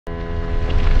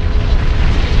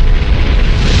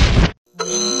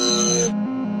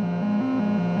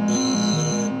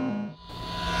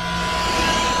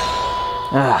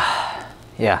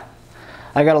Yeah.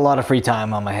 I got a lot of free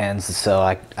time on my hands, so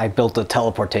I built a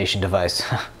teleportation device.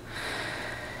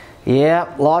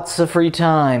 Yeah, lots of free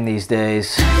time these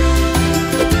days.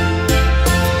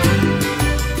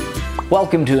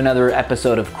 Welcome to another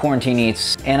episode of Quarantine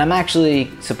Eats, and I'm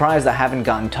actually surprised I haven't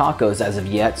gotten tacos as of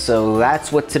yet, so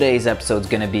that's what today's episode's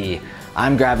gonna be.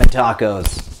 I'm grabbing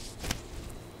tacos.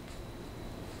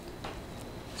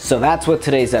 So that's what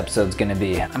today's episode's gonna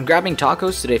be. I'm grabbing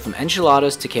tacos today from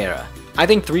Enchiladas Taqueria. I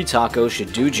think 3 tacos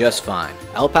should do just fine.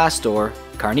 El Pastor,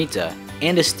 Carnita,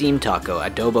 and a steamed taco,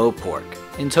 Adobo Pork.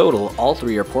 In total, all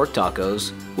 3 are pork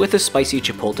tacos with a spicy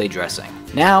chipotle dressing.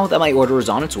 Now that my order is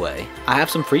on its way, I have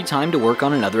some free time to work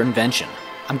on another invention.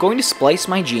 I'm going to splice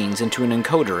my genes into an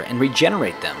encoder and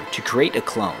regenerate them to create a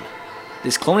clone.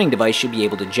 This cloning device should be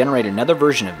able to generate another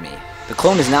version of me. The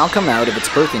clone has now come out of its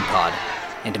birthing pod,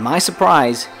 and to my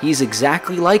surprise, he's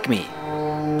exactly like me,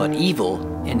 but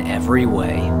evil in every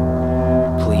way.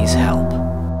 Please help.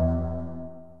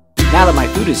 Now that my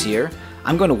food is here,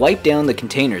 I'm going to wipe down the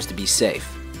containers to be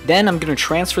safe. Then I'm going to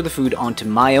transfer the food onto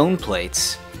my own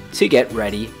plates to get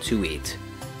ready to eat.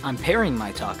 I'm pairing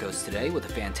my tacos today with a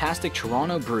fantastic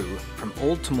Toronto brew from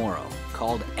Old Tomorrow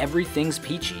called Everything's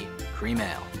Peachy Cream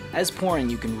Ale. As pouring,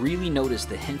 you can really notice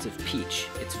the hint of peach.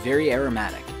 It's very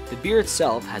aromatic. The beer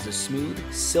itself has a smooth,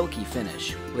 silky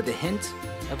finish with a hint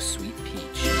of sweet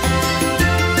peach.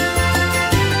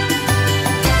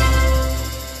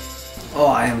 Oh,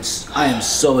 I am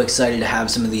so excited to have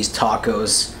some of these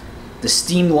tacos. The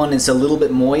steamed one is a little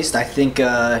bit moist. I think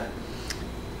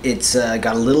it's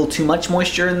got a little too much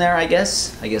moisture in there, I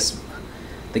guess.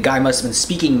 The guy must have been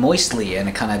speaking moistly and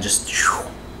it kind of just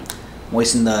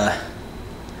moistened the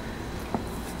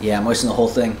whole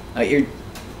thing. You're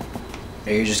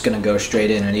just gonna go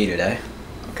straight in and eat it, eh?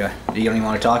 Okay. You don't even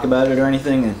want to talk about it or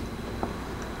anything?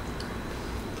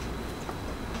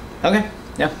 Okay,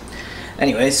 yeah.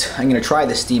 Anyways, I'm gonna try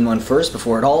the steam one first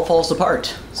before it all falls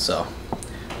apart. So,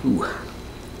 ooh.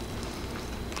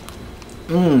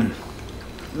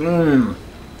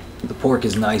 The pork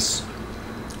is nice.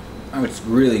 Oh, it's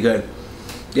really good.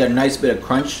 You got a nice bit of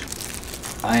crunch.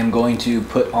 I am going to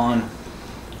put on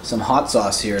some hot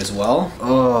sauce here as well.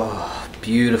 Oh,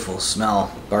 beautiful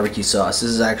smell. Barbecue sauce. This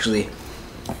is actually...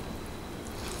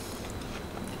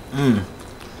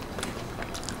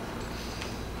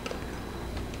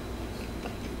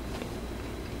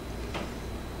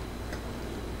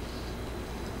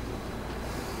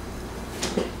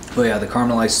 Oh yeah, the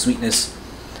caramelized sweetness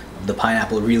of the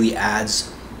pineapple really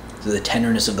adds to the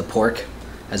tenderness of the pork.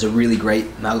 Has a really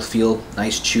great mouthfeel,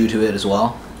 nice chew to it as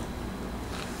well.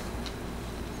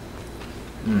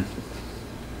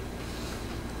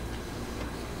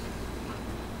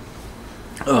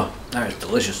 Oh, that is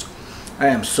delicious. I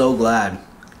am so glad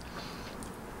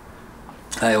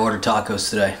I ordered tacos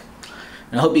today.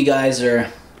 And I hope you guys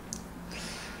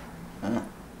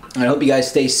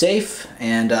stay safe,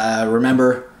 and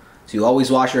remember to always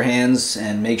wash your hands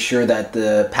and make sure that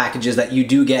the packages that you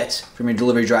do get from your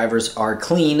delivery drivers are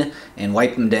clean and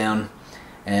wipe them down.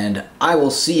 And I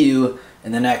will see you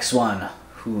in the next one.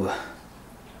 Whew.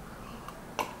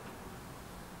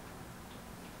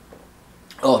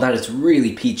 Oh, that is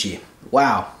really peachy.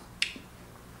 Wow.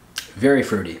 Very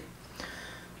fruity.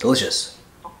 Delicious.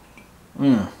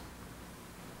 Alright,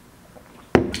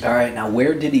 now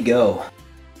where did he go?